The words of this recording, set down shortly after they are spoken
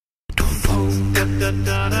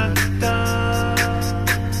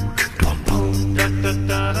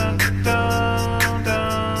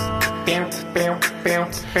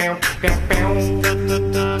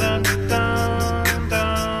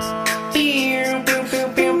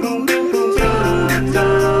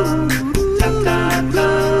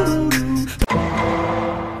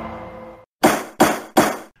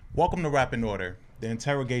Welcome to Rap in Order, the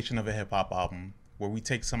interrogation of a hip-hop album, where we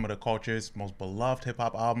take some of the culture's most beloved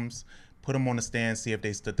hip-hop albums, put them on the stand, see if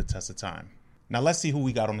they stood the test of time. Now let's see who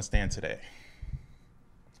we got on the stand today.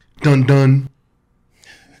 Dun dun.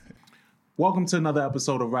 Welcome to another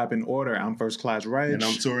episode of Rap in Order. I'm First Class Reg. And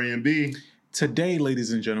I'm Torian B. Today,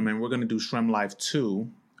 ladies and gentlemen, we're going to do Sremmlife 2,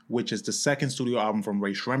 which is the second studio album from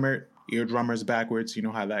Ray Sremmurd. Eardrummers backwards, you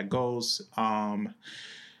know how that goes.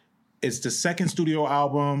 It's the second studio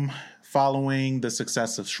album following the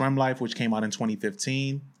success of Sremmlife, which came out in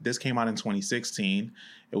 2015. This came out in 2016.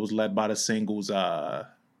 It was led by the singles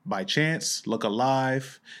By Chance, Look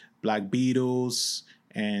Alive, Black Beatles,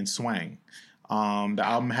 and Swang. The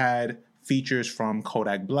album had features from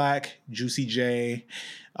Kodak Black, Juicy J.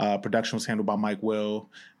 Production was handled by Mike Will.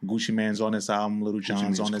 Gucci Mane's on this album. Little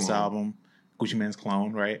John's on this album. Gucci Mane's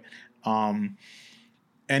clone, right?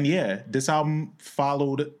 And yeah, this album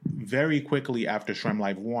followed very quickly after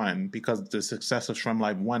Sremmlife 1 because the success of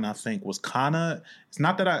Sremmlife 1, I think, was it's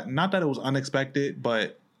not that it was unexpected,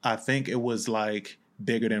 but I think it was like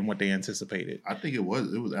bigger than what they anticipated. I think it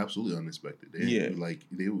was absolutely unexpected.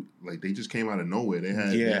 They just came out of nowhere. They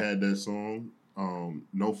had that song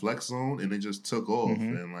No Flex Zone, and it just took off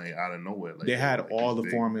and like out of nowhere. Like, they had all the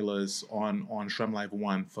formulas on Sremmlife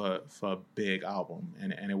 1 for a big album,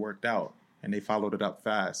 and it worked out. And they followed it up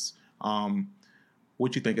fast.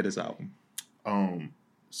 What you think of this album?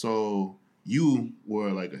 So you were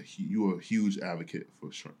a huge advocate for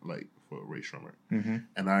Ray Sremmurd,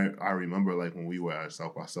 and I remember like when we were at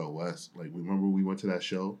South by Southwest, like remember we went to that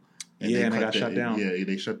show, and they got shut down. Yeah,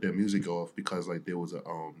 they shut their music off because like there was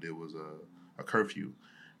a curfew,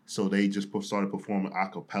 so they just started performing a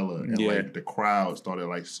cappella, and like the crowd started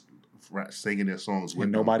like singing their songs with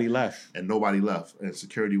and nobody left. And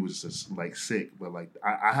security was just like sick, but like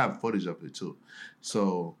I have footage of it too.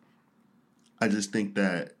 So I just think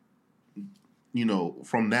that, you know,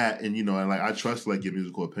 from that, and you know, and like I trust like your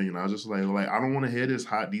musical opinion. I was just like I don't want to hear these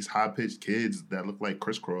high pitched kids that look like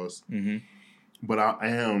crisscross. But I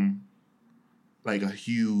am like a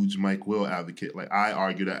huge Mike Will advocate. Like I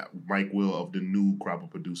argue that Mike Will of the new crop of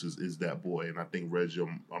producers is that boy, and I think Reg's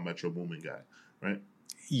our Metro Boomin guy, right?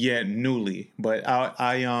 Yeah, newly, but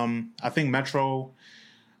I think Metro,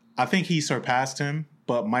 I think he surpassed him,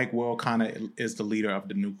 but Mike Will kind of is the leader of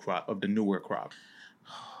the newer crop.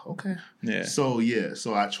 Okay. Yeah. So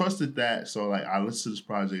I trusted that. So like I listened to this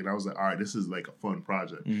project and I was like, all right, this is like a fun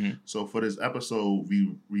project. So for this episode,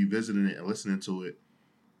 we revisiting it and listening to it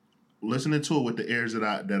with the ears that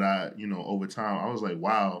I you know over time, I was like,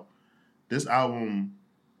 wow, this album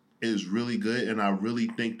is really good, and I really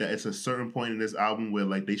think that it's a certain point in this album where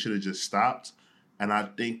like they should have just stopped, and I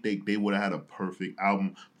think they would have had a perfect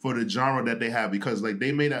album for the genre that they have, because like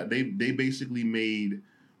they basically made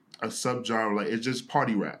a subgenre, like it's just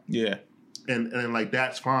party rap. Yeah. And like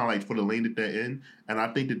that's fine, like for the lane that they're in, and I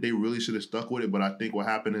think that they really should have stuck with it. But I think what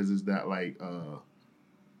happened is that like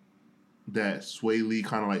that Sway Lee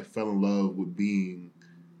kind of like fell in love with being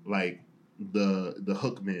like the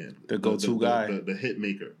hook man, the go-to guy, the hit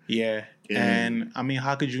maker. Yeah. And I mean,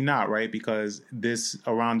 how could you not, right? Because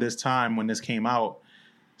around this time when this came out,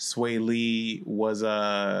 Sway Lee was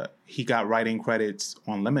he got writing credits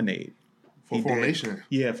on Lemonade. For Formation.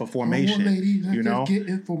 For Formation. Lady, you know, get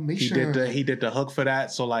information. He did the hook for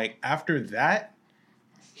that. So like after that,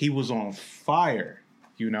 he was on fire.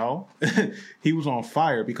 You know, he was on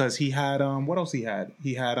fire because he had what else he had?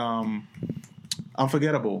 He had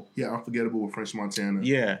Unforgettable. Yeah, Unforgettable with French Montana.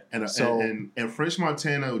 Yeah. And French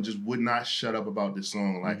Montana just would not shut up about this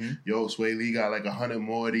song. Like, yo, Sway Lee got like 100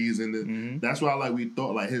 more of these, and that's why like we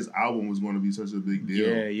thought like his album was going to be such a big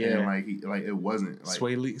deal. Yeah. And like it wasn't. Like,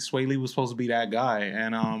 Sway Lee was supposed to be that guy,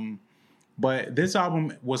 and but this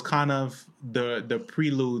album was kind of the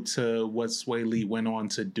prelude to what Sway Lee went on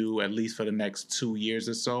to do, at least for the next 2 years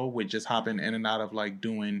or so, with just hopping in and out of like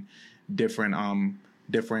doing different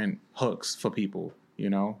hooks for people, you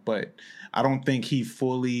know. But I don't think he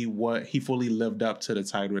fully lived up to the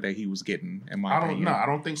title that he was getting, in my opinion. I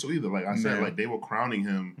don't think so either. Like I said, like they were crowning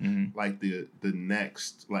him like the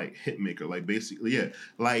next like hit maker. Like basically,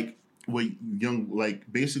 like what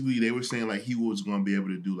basically they were saying like he was going to be able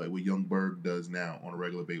to do like what Young Berg does now on a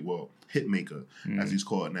regular basis. Well, hit maker as he's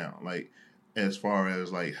called now. Like as far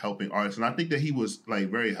as like helping artists, and I think that he was like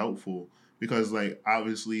very helpful because like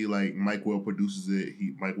obviously like Mike Will produces it.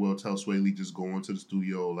 Mike Will tells Sway Lee just go into the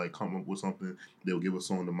studio, like come up with something. They'll give a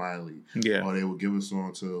song to Miley, or they will give a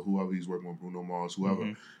song to whoever he's working with, Bruno Mars, whoever.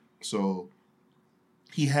 Mm-hmm. So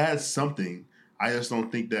he has something. I just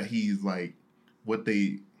don't think that he's like what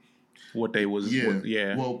they was.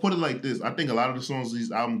 Yeah. Well, put it like this: I think a lot of the songs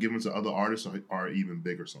these album given to other artists are even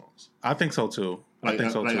bigger songs. I think so too. I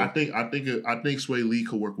think Sway Lee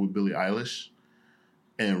could work with Billie Eilish,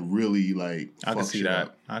 and really like. I can see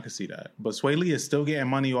that. I can see that. But Sway Lee is still getting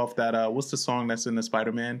money off that. What's the song that's in the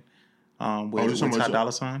Spider-Man? With Ty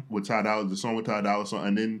Dolla $ign. With Ty Dolla, the song with Ty Dolla $ign,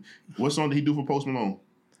 and then what song did he do for Post Malone?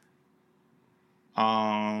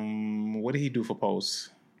 What did he do for Post?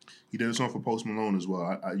 He did a song for Post Malone as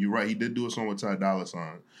well. You're right. He did do a song with Ty Dolla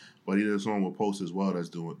 $ign, but he did a song with Post as well.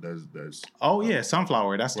 That's. Oh yeah,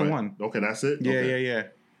 Sunflower. That's right. The one. Okay, that's it. Yeah, okay. yeah.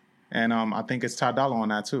 And I think it's Ty Dolla on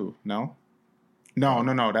that too. No.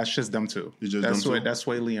 That's just them two. That's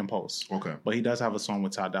Sway Lee and Post. Okay, but he does have a song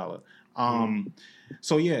with Ty Dolla.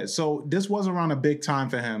 So this was around a big time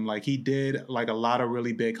for him. Like he did like a lot of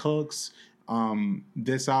really big hooks.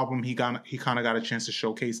 This album he kind of got a chance to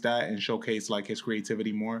showcase that and showcase like his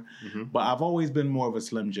creativity more. Mm-hmm. But I've always been more of a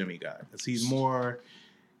Slim Jimmy guy because he's more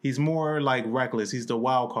like reckless. He's the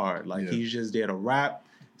wild card. Like he's just there to rap,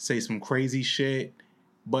 say some crazy shit,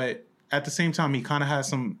 but at the same time he kind of has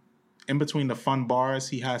some in between the fun bars.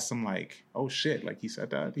 He has some like, oh shit, like he said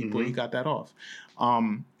that he got that off.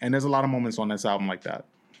 And there's a lot of moments on this album like that.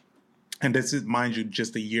 And this is, mind you,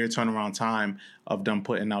 just a year turnaround time of them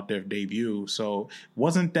putting out their debut. So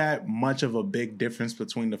wasn't that much of a big difference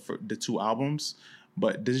between the two albums.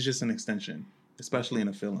 But this is just an extension, especially in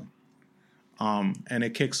the feeling. And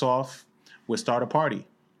it kicks off with Start a Party.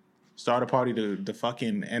 Start a Party, the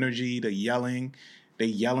fucking energy, the yelling. They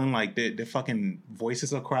yelling like their fucking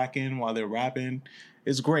voices are cracking while they're rapping.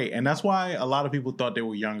 It's great. And that's why a lot of people thought they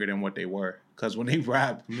were younger than what they were. Because when they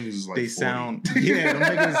rap, like they 40. Sound... Yeah,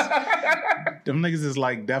 them niggas is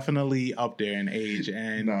like definitely up there in age.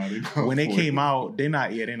 And when they 40. Came out, they're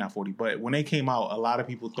not 40. But when they came out, a lot of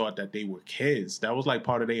people thought that they were kids. That was like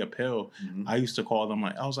part of their appeal. Mm-hmm. I used to call them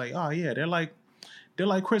like, I was like, oh yeah, they're like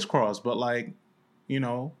Crisscross, but like, you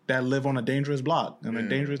know, that live on a dangerous block in a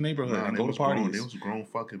dangerous neighborhood and go to parties. They was grown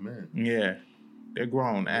fucking men. Yeah, they're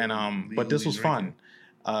grown. And but this was fun.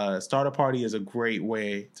 Start a Party is a great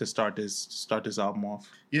way to start this album off.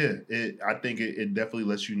 Yeah, I think it definitely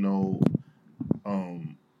lets you know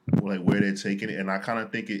like where they're taking it, and I kind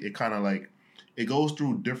of think it kind of like it goes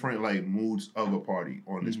through different like moods of a party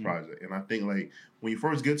on this project. And I think like when you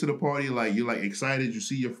first get to the party, like you're like excited, you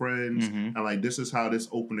see your friends, and like this is how this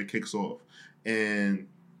opener kicks off. And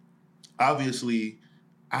obviously,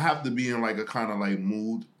 I have to be in like a kind of like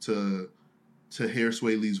mood to hear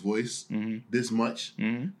Sway Lee's voice this much.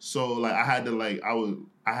 So like I had to like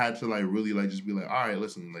really like just be like, all right,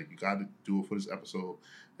 listen, like you got to do it for this episode.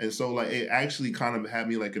 And so like it actually kind of had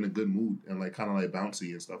me like in a good mood and like kind of like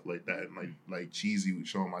bouncy and stuff like that and like cheesy with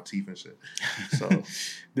showing my teeth and shit. So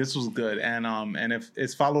this was good. And if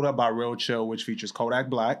it's followed up by Real Chill, which features Kodak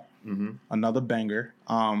Black, another banger.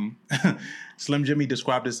 Slim Jimmy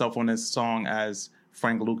described himself on this song as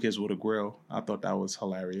Frank Lucas with a grill. I thought that was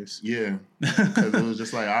hilarious. Yeah, because it was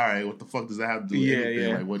just like, all right, what the fuck does that have to do with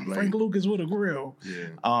anything? Yeah. Like, Frank Lucas with a grill.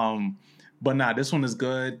 Yeah. But nah, this one is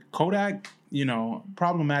good. Kodak, you know,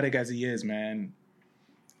 problematic as he is, man,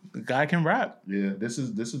 the guy can rap. Yeah, this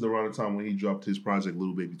is around the time when he dropped his project,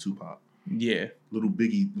 Little Baby Tupac. Yeah, Little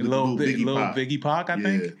Biggie Pac, I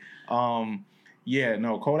think. Yeah,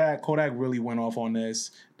 no, Kodak really went off on this.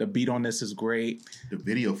 The beat on this is great. The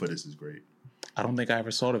video for this is great. I don't think I ever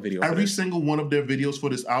saw the video. Every single one of their videos for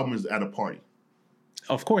this album is at a party.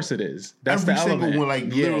 Of course it is. That's every the single element. one, like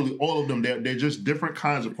literally all of them. They're just different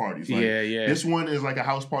kinds of parties. Like, yeah. This one is like a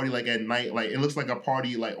house party, like at night. Like it looks like a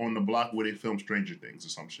party like on the block where they film Stranger Things or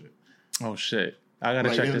some shit. Oh shit! I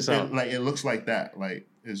gotta check this out. Like it looks like that. Like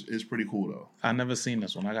it's pretty cool though. I never seen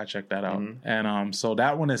this one. I gotta check that out. And so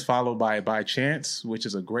that one is followed by Chance, which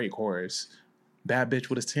is a great chorus. Bad bitch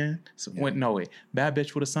with a 10. Bad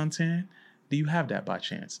bitch with a suntan. Do you have that by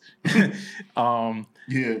chance? Yeah,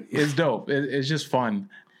 it's dope. It's just fun.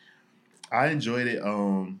 I enjoyed it.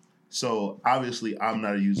 So obviously I'm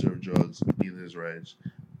not a user of drugs, neither is Reg.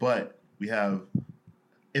 But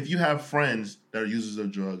if you have friends that are users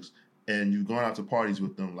of drugs and you've gone out to parties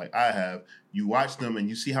with them like I have, you watch them and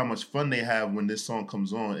you see how much fun they have when this song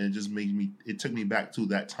comes on, and it just it took me back to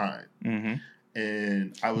that time.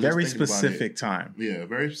 And I was very just thinking specific about it. time. Yeah,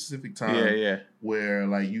 very specific time. Yeah. Where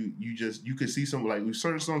like you could see some like when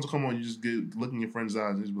certain songs come on, you just look in your friend's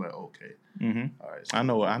eyes and just be like, okay, all right. So I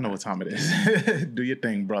know what time it is. Do your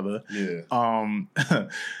thing, brother. Yeah.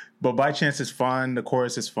 But By Chance is fun. The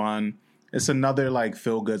chorus is fun. It's another like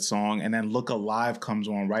feel good song, and then Look Alive comes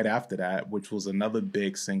on right after that, which was another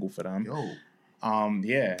big single for them.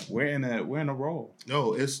 Yeah, we're in a roll.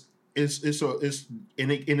 Yo, it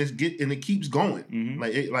keeps going.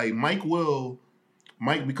 Like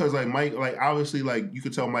Mike because like Mike, like obviously like you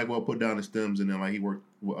could tell Mike Will put down the stems and then like he worked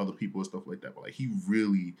with other people and stuff like that, but like he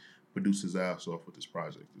really produced his ass off with this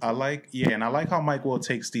project. I like how Mike Will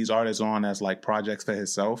takes these artists on as like projects for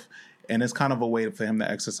himself, and it's kind of a way for him to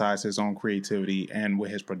exercise his own creativity and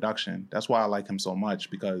with his production. That's why I like him so much,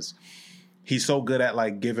 because he's so good at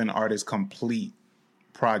like giving artists complete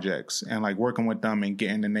projects and like working with them and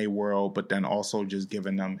getting in their world, but then also just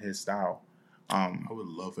giving them his style. I would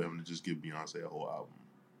love for him to just give Beyonce a whole album.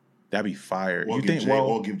 That'd be fire. Or give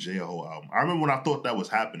Jay a whole album. I remember when I thought that was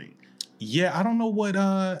happening. Yeah, I don't know what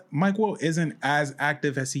Mike Will isn't as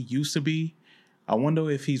active as he used to be. I wonder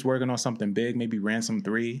if he's working on something big, maybe Ransom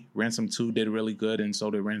 3. Ransom 2 did really good, and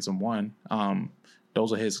so did Ransom 1.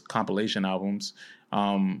 Those are his compilation albums.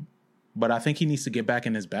 But I think he needs to get back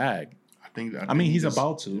in his bag. I mean, he's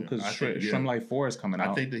about to, because Sremmlife 4 is coming out.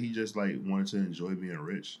 I think that he just like wanted to enjoy being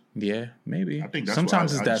rich. Yeah, maybe. I think that's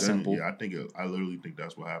sometimes it's that simple. Yeah, I literally think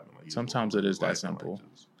that's what happened. Like, sometimes it is that simple.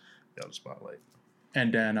 Got the spotlight.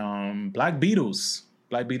 And then Black Beatles.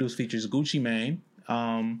 Black Beatles features Gucci Mane.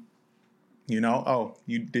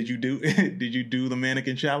 Did you do the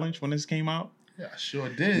mannequin challenge when this came out? Yeah, I sure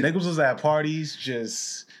did. Niggas was at parties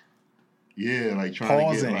just like trying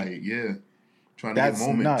pausing. to get trying That's to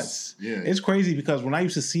get moments. Nuts. Yeah. It's crazy because when I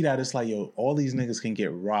used to see that, it's like, yo, all these niggas can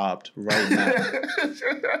get robbed right now.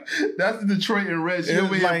 That's the Detroit and Red shit.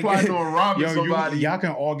 We like, planning on robbing somebody. Y'all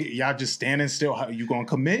can all get, y'all just standing still. You gonna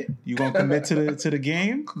commit? You gonna commit to the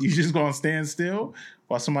game? You just gonna stand still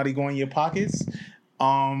while somebody go in your pockets?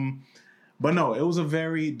 But no,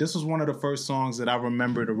 this was one of the first songs that I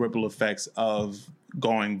remember the ripple effects of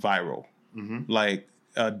going viral. Like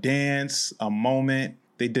a dance, a moment.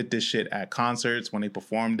 They did this shit at concerts when they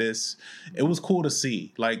performed this. It was cool to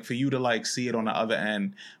see. Like, for you to, like, see it on the other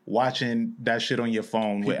end, watching that shit on your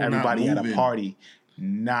phone with everybody at a party,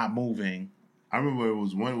 not moving. I remember it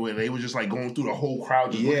was one where they were just, like, going through the whole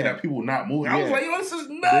crowd, just looking at people not moving. I was like, yo, this is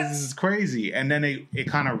nuts. This is crazy. And then it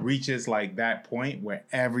kind of reaches, like, that point where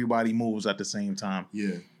everybody moves at the same time.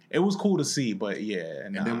 Yeah. It was cool to see, but yeah.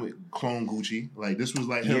 And then with Clone Gucci. Like, this was,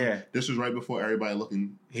 like, him. Yeah. This was right before everybody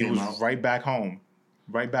He was out. right back home.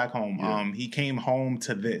 Yeah. He came home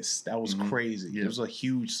to this. That was crazy. Yeah. It was a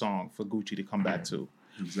huge song for Gucci to come back to.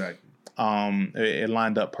 Exactly. It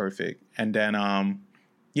lined up perfect. And then,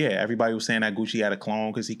 everybody was saying that Gucci had a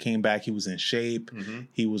clone because he came back. He was in shape.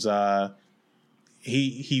 He was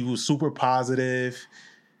he was super positive.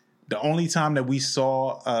 The only time that we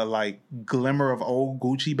saw a like glimmer of old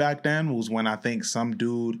Gucci back then was when I think some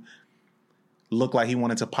dude looked like he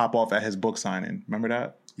wanted to pop off at his book signing. Remember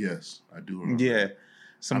that? Yes, I do remember. Yeah.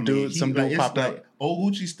 Some dude popped up.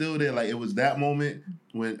 Old Gucci's still there. Like, it was that moment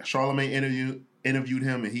when Charlamagne interviewed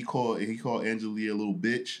him and he called Angelia a little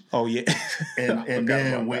bitch. Oh yeah. and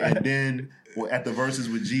then at the verses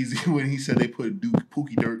with Jeezy when he said they put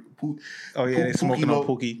Pookie dirt. They smoking on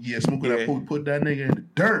Pookie. Yeah, smoking on Pookie. Put that nigga in the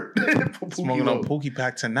dirt. Smoking on Pookie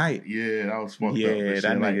pack tonight. Yeah, that was fucked up. Yeah,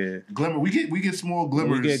 that nigga. Like, glimmer. We get small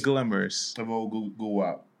glimmers. We get glimmers of old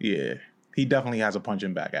Guwap. Yeah. He definitely has a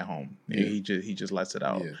punching back at home. Yeah. He just lets it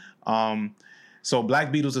out. Yeah. So Black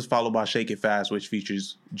Beatles is followed by Shake It Fast, which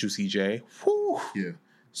features Juicy J. Whew. Yeah.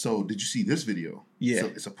 So did you see this video? Yeah.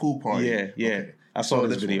 It's a pool party. Yeah. Okay. I saw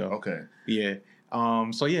this video. Okay. Yeah.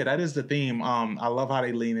 That is the theme. I love how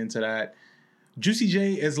they lean into that. Juicy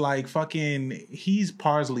J is like fucking, he's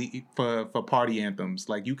parsley for party anthems.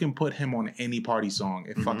 Like, you can put him on any party song.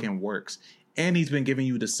 It fucking works. And he's been giving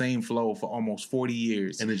you the same flow for almost 40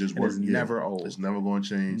 years. And it just works. It's never old. It's never going to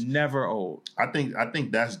change. Never old. I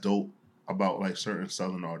think that's dope about like certain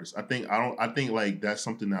Southern artists. I think like that's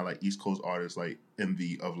something that like East Coast artists like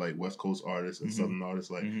envy of like West Coast artists and Southern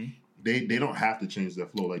artists. Like they don't have to change their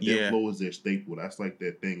flow. Like their flow is their staple. That's like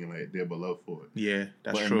their thing, and like they're beloved for it. Yeah,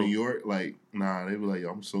 that's but true. In New York, like, nah, they were like, yo,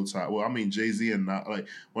 I'm so tired. Well, I mean, Jay-Z and Nas, like,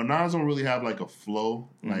 well, Nas don't really have like a flow,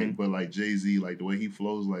 like, but like Jay-Z, like the way he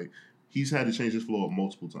flows, like, he's had to change his flow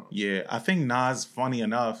multiple times. Yeah, I think Nas, funny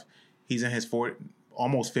enough, he's in his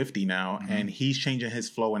almost 50 now, and he's changing his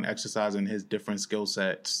flow and exercising his different skill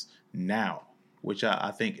sets now, which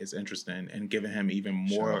I think is interesting and giving him even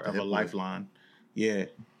more of a lifeline. Yeah.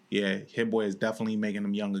 Yeah, Hit Boy is definitely making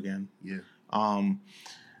them young again. Yeah.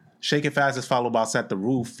 Shake It Fast is followed by Set the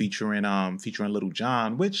Roof featuring Little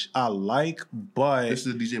John, which I like, but this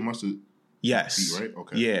is a DJ Mustard yes. beat, right?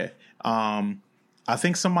 Okay. Yeah. I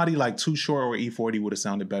think somebody like Too Short or E40 would have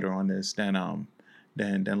sounded better on this than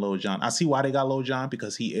Lil Jon. I see why they got Lil Jon,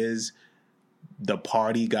 because he is the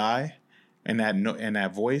party guy and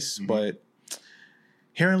that voice, but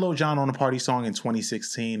hearing Lil Jon on a party song in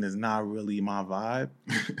 2016 is not really my vibe.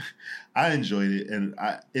 I enjoyed it, and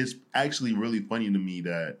it's actually really funny to me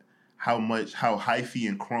that how hyphy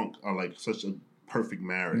and crunk are like such a perfect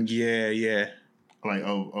marriage. Yeah. Like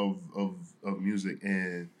of music.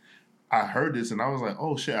 And I heard this and I was like,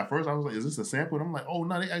 oh shit. At first I was like, is this a sample? And I'm like, oh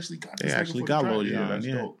no, they actually got this. They actually got Lil Jon. That's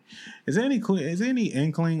dope. Is there any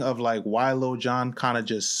inkling of like why Lil Jon kind of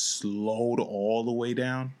just slowed all the way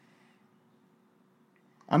down?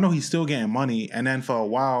 I know he's still getting money, and then for a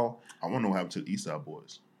while, I want to know what happened to the East Side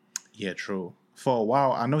Boys. Yeah, true. For a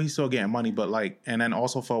while, I know he's still getting money, but like, and then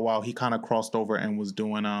also for a while, he kind of crossed over and was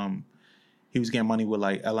doing he was getting money with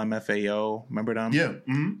like LMFAO. Remember them? Yeah,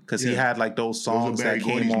 because he had like those songs that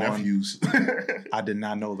came Gordy's on. Nephews. I did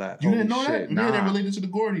not know that. You didn't know that? Nah. Yeah, they're related to the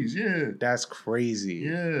Gordys. Yeah, that's crazy.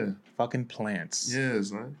 Yeah, fucking plants. Yeah,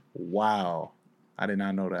 son. Wow, I did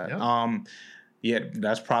not know that. Yep. Yeah,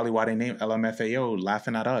 that's probably why they named LMFAO,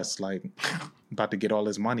 laughing at us, like about to get all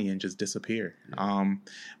this money and just disappear. Yeah.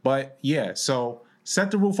 But yeah, so Set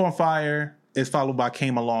the Roof on Fire is followed by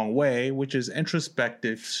Came a Long Way, which is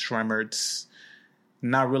introspective Sremmurd.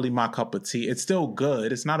 Not really my cup of tea. It's still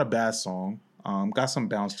good. It's not a bad song. Got some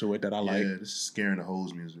bounce to it that I like. Yeah, this is Scaring the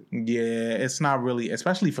Hoes music. Yeah, it's not really,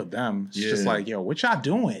 especially for them. It's just like, yo, what y'all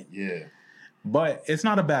doing? Yeah. But it's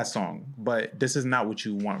not a bad song. But this is not what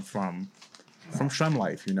you want from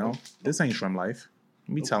Sremmlife, you know? This ain't Sremmlife.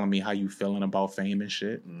 You be telling me how you feeling about fame and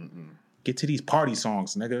shit. Get to these party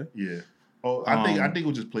songs, nigga. Yeah. Oh, I think it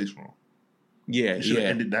was just placed wrong. Yeah,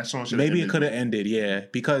 ended. That song maybe it could have ended, yeah,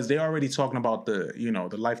 because they're already talking about the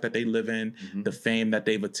life that they live in, the fame that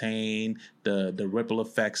they've attained, the ripple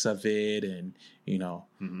effects of it, and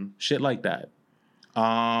shit like that.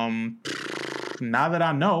 Now that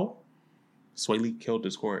I know, Sway Lee killed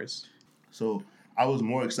this chorus. So I was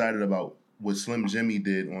more excited about what Slim Jimmy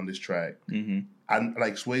did on this track. I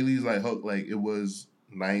like Sway Lee's like hook, like it was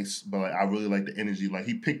nice, but like I really like the energy. Like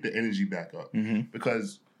he picked the energy back up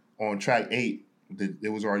because on track 8,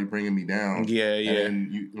 it was already bringing me down. Yeah.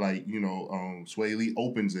 And Sway Lee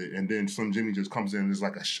opens it, and then Slim Jimmy just comes in and it's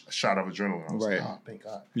like a shot of adrenaline. I was like, oh, thank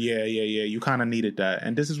God. Yeah. You kind of needed that,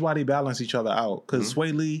 and this is why they balance each other out. Because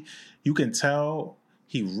Sway Lee, you can tell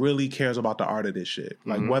he really cares about the art of this shit.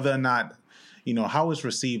 Like whether or not how it's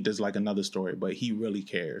received is like another story, but he really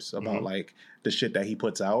cares about like the shit that he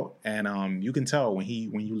puts out, and you can tell when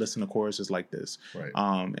you listen to choruses like this. Right.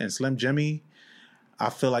 And Slim Jimmy, I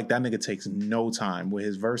feel like that nigga takes no time with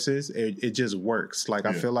his verses. It just works. Like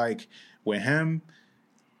I feel like with him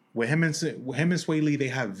and Sway Lee, they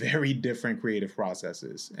have very different creative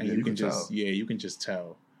processes, and you can just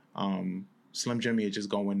tell. Slim Jimmy would just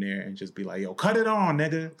go in there and just be like, "Yo, cut it on,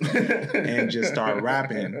 nigga," and just start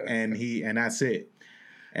rapping, and that's it.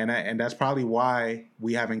 And that's probably why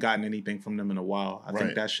we haven't gotten anything from them in a while. I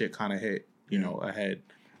think that shit kind of hit, ahead.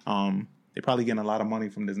 They're probably getting a lot of money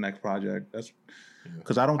from this next project. That's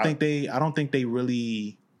because I don't think they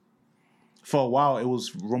really. For a while, it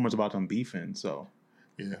was rumors about them beefing. So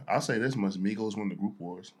yeah, I'll say this much: Migos won the Group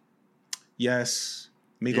Wars. Yes.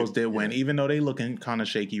 Migos did win, even though they looking kind of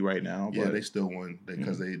shaky right now. Yeah, they still won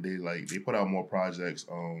because they put out more projects,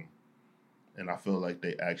 and I feel like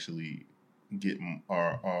they actually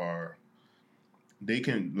they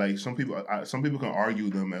can, like, some people can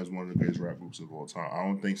argue them as one of the greatest rap groups of all time. I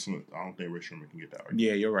don't think Ray Sremmurd can get that argument.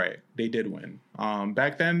 Yeah, you're right. They did win.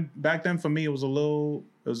 Back then for me it was a little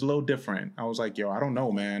different. I was like, yo, I don't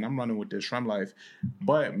know, man. I'm running with this Sremmlife,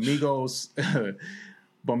 but Migos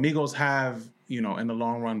have, in the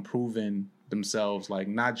long run, proven themselves, like,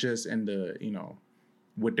 not just in the,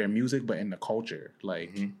 with their music, but in the culture.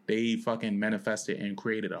 Like, they fucking manifested and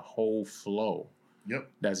created a whole flow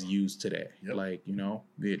that's used today. Like,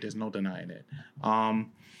 there's no denying it. Let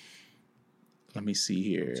me see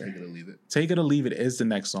here. Take It or Leave It. Take It or Leave It is the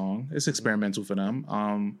next song. It's experimental for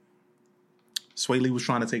them. Sway Lee was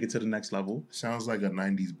trying to take it to the next level. Sounds like a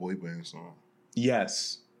 90s boy band song.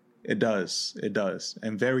 Yes. It does,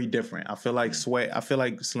 and very different. I feel like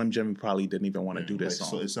Slim Jimmy probably didn't even want to do this song.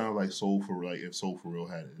 So it sounds like Soul for if Soul for Real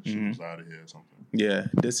had it, she was out of here or something. Yeah,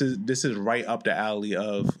 this is right up the alley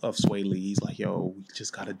of Sway Lee. He's like, yo, we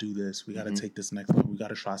just got to do this. We got to take this next level. We got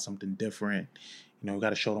to try something different. We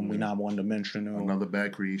got to show them we're not one dimensional. Another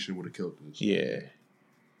Bad Creation would have killed this. Yeah.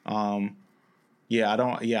 Yeah,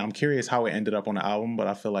 I'm curious how it ended up on the album, but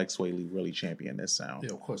I feel like Sway Lee really championed this sound.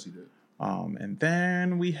 Yeah, of course he did. And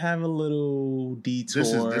then we have a little detour.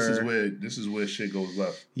 This is where shit goes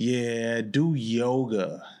left. Yeah, Do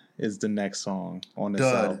Yoga is the next song on this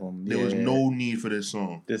album. There was no need for this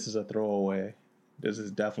song. This is a throwaway. This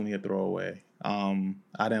is definitely a throwaway. I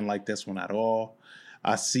didn't like this one at all.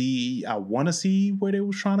 I want to see where they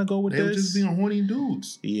was trying to go with this. They were just being horny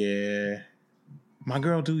dudes. Yeah. My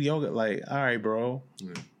girl Do Yoga. Like, all right, bro.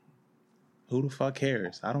 Yeah. Who the fuck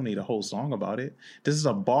cares? I don't need a whole song about it. This is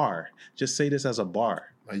a bar. Just say this as a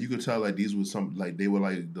bar. Like, you could tell, like, these was they were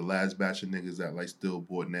like the last batch of niggas that like still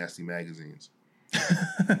bought nasty magazines.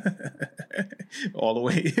 All the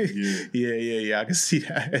way. Yeah. I can see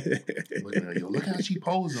that. Look how she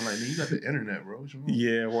posing. Like, man, you got the internet, bro.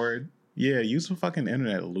 Yeah, word. Yeah, use some fucking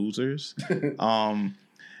internet, losers.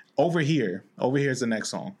 Over here's the next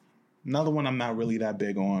song. Another one I'm not really that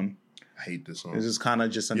big on. I hate this song. This is kind of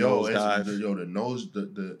just a nosedive.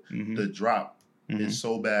 The drop is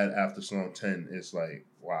so bad after song 10. It's like,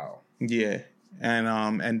 wow. Yeah,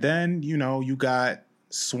 and then you got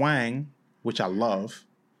Swang, which I love.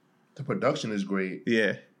 The production is great.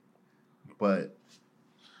 Yeah, but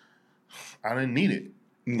I didn't need it.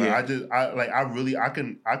 Yeah. I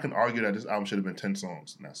can argue that this album should have been 10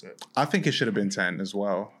 songs, and that's it. I think it should have been 10 as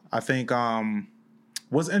well. I think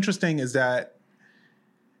what's interesting is that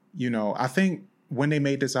I think when they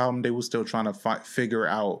made this album, they were still trying to figure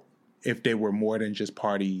out if they were more than just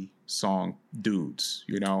party song dudes,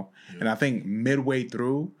 Yeah. And I think midway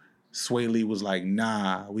through, Sway Lee was like,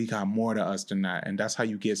 nah, we got more to us than that. And that's how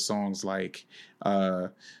you get songs like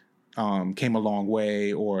Came a Long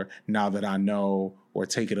Way or Now That I Know or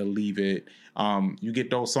Take It or Leave It. You get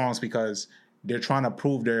those songs because they're trying to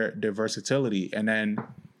prove their versatility. And then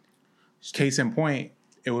case in point,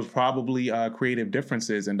 it was probably creative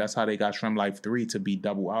differences, and that's how they got Sremmlife 3 to be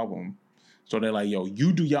double album. So they're like, yo,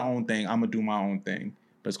 you do your own thing, I'm going to do my own thing,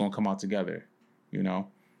 but it's going to come out together, Yeah,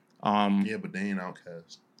 but they ain't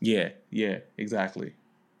Outkast. Yeah, exactly.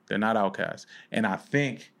 They're not Outkast. And I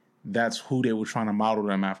think that's who they were trying to model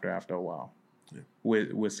them after a while. Yeah.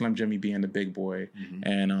 With Slim Jimmy being the big boy,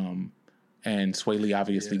 and Sway Lee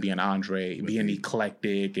obviously being Andre, being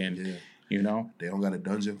eclectic and... They don't got a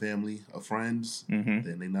Dungeon family of friends. Mm-hmm.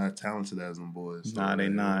 Then they not talented as them boys. So they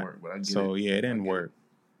not. Work, but I get it. Yeah, it didn't work.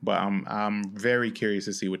 But I'm very curious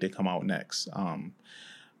to see what they come out next.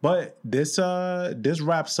 But this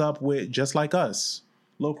wraps up with Just Like Us,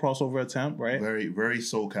 little crossover attempt, right? Very very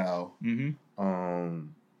SoCal. Mm-hmm.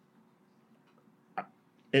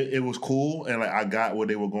 It was cool, and I got where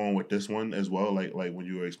they were going with this one as well. Like when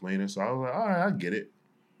you were explaining, so I was like, all right, I get it.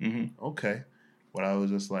 Mm-hmm. Okay, but I was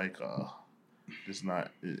just like, it's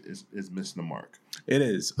missing the mark. It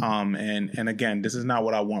is. And again, this is not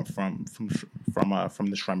what I want from the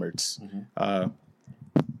Sremmurds. Mm-hmm.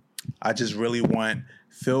 I just really want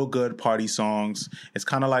feel good party songs. It's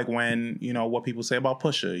kind of like when what people say about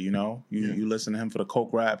Pusha. You listen to him for the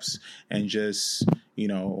coke raps and just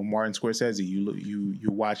Martin Scorsese.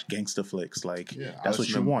 You watch gangster flicks. Like that's what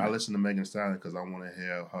you want. I listen to Megan Thee Stallion because I want to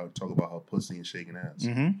hear her talk about her pussy and shaking ass.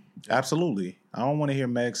 Mm-hmm. Absolutely. I don't want to hear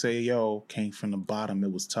Meg say, "Yo, came from the bottom.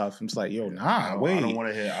 It was tough." I'm just like, "Yo, wait." I don't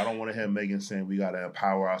want to hear Megan saying we gotta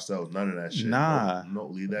empower ourselves. None of that shit. Nah. No,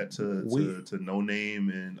 leave that to No Name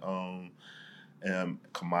and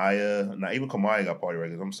Kamaya. Not even Kamaya got party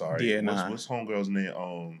records. I'm sorry. Yeah, what's homegirl's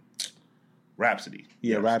name? Rhapsody.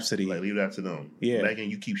 Yeah, Rhapsody. Like leave that to them. Yeah. Megan,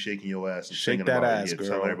 you keep shaking your ass and shake that ass, girl.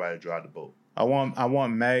 Tell everybody to drive the boat. I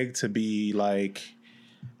want Meg to be like.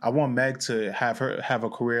 I want Meg to have a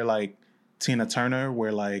career like Tina Turner,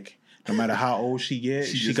 where like no matter how old she gets,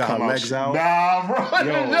 she got her legs out. Nah, bro.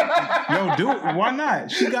 Yo, dude, why not?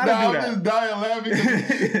 She gotta do that. I'm just dying laughing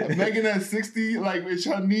because Megan at 60, like, with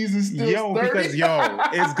her knees is still 30. Because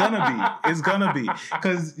it's gonna be,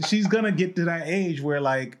 because she's gonna get to that age where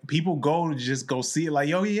like people go see it, like,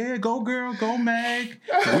 yo, yeah, go girl, go Meg.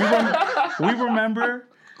 We remember,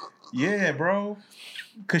 yeah, bro.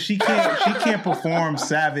 Because she can't perform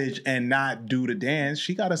Savage and not do the dance.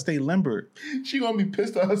 She got to stay limber. She going to be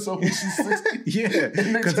pissed at herself when she's 60. Yeah,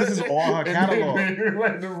 because this is all her catalog.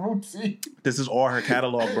 Like the routine. This is all her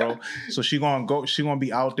catalog, bro. So she going to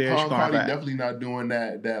be out there. She's definitely not doing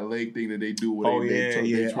that leg thing that they do. Where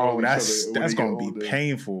they that's going to be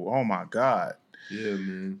painful. Oh, my God. Yeah,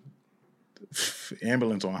 man.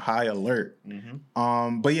 Ambulance on high alert.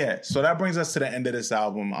 Mm-hmm. But yeah, so that brings us to the end of this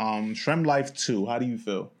album. Sremmlife 2, how do you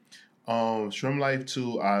feel? Sremmlife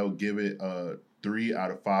 2, I'll give it 3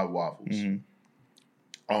 out of 5 waffles.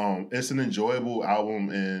 Mm-hmm. It's an enjoyable album,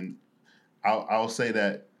 and I'll say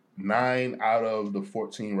that 9 out of the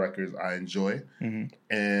 14 records I enjoy.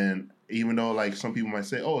 And even though like some people might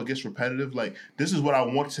say, oh, it gets repetitive, like this is what I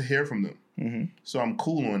want to hear from them. So I'm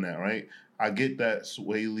cool on that, right? I get that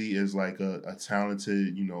Sway Lee is like a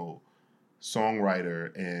talented,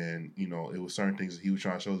 songwriter, and it was certain things that he was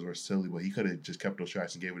trying to show his versatility, but he could have just kept those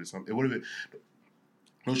tracks and gave it to something. It would have been,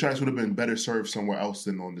 those tracks would have been better served somewhere else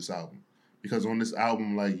than on this album, because on this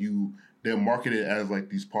album, like they're marketed as like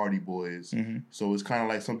these party boys, so it's kind of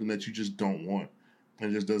like something that you just don't want. It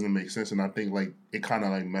just doesn't make sense, and I think like it kind of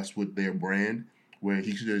like messed with their brand, where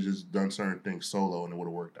he should have just done certain things solo, and it would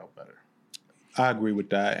have worked out better. I agree with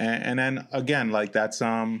that, and then again, like that's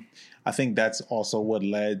I think that's also what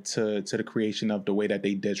led to the creation of the way that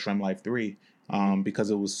they did Sremmlife 3, because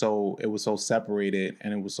it was so separated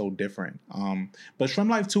and it was so different. But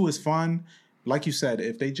Sremmlife 2 is fun, like you said.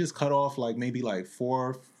 If they just cut off like maybe like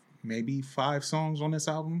 4, maybe 5 songs on this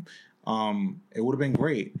album, it would have been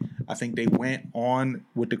great. I think they went on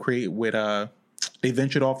with they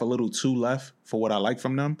ventured off a little too left for what I like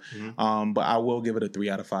from them. But I will give it a 3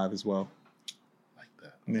 out of 5 as well.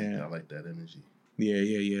 I like that energy.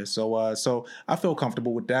 Yeah. So I feel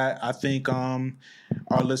comfortable with that. I think our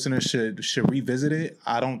listeners should revisit it.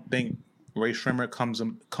 I don't think Rae Sremmurd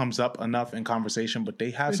comes up enough in conversation, but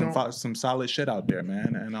they have some solid shit out there,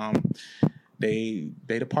 man. And they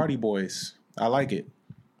the party boys. I like it.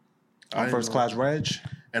 I'm First Class Reg,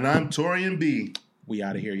 and I'm Torian B. We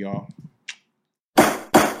out of here, y'all.